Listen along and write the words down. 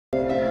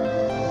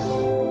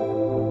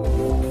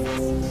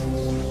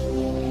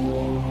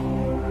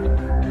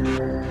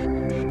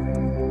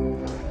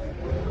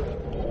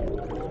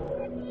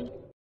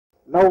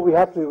Now we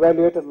have to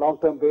evaluate on a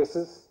long-term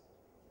basis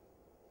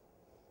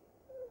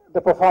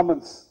the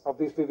performance of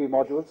these PV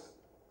modules,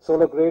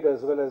 solar grade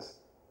as well as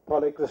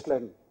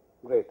polycrystalline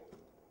grade.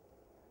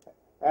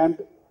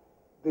 And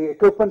the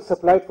equipment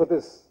supplied for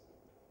this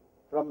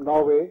from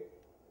Norway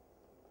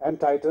and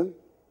Titan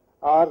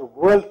are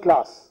world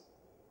class.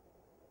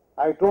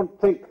 I don't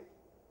think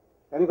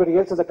anybody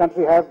else in the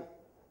country have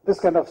this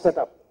kind of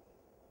setup.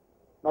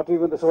 Not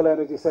even the Solar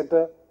Energy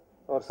Center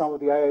or some of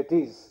the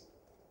IITs,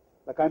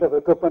 the kind of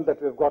equipment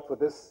that we've got for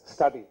this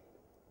study.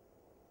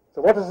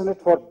 So what is in it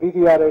for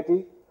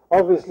BVRIT?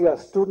 Obviously our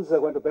students are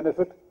going to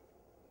benefit.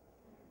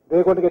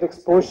 They're going to get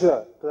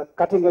exposure to the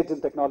cutting edge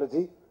in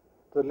technology,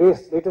 to the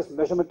latest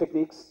measurement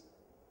techniques,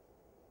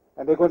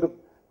 and there's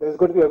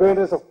going to be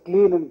awareness of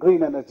clean and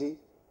green energy,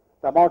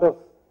 the amount of,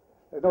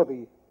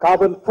 the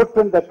carbon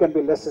footprint that can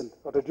be lessened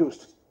or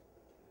reduced.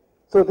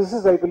 So this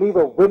is, I believe,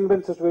 a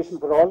win-win situation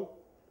for all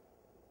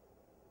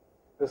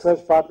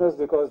research partners,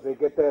 because they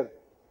get their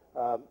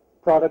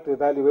product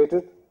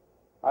evaluated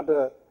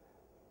under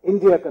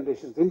Indian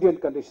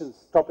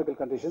conditions, tropical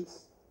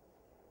conditions,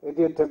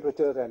 Indian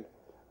temperature and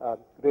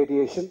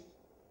radiation,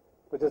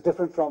 which is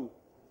different from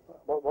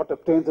what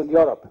obtains in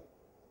Europe.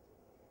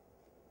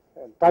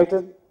 And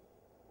Titan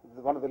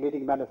is one of the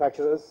leading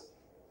manufacturers,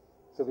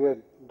 so we are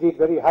indeed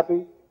very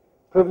happy,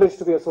 privileged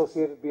to be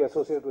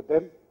associated with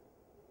them.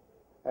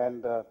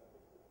 And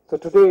so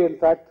today, in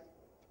fact,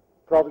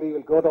 probably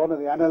will go down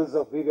in the annals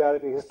of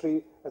BVRIT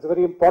history as a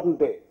very important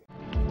day.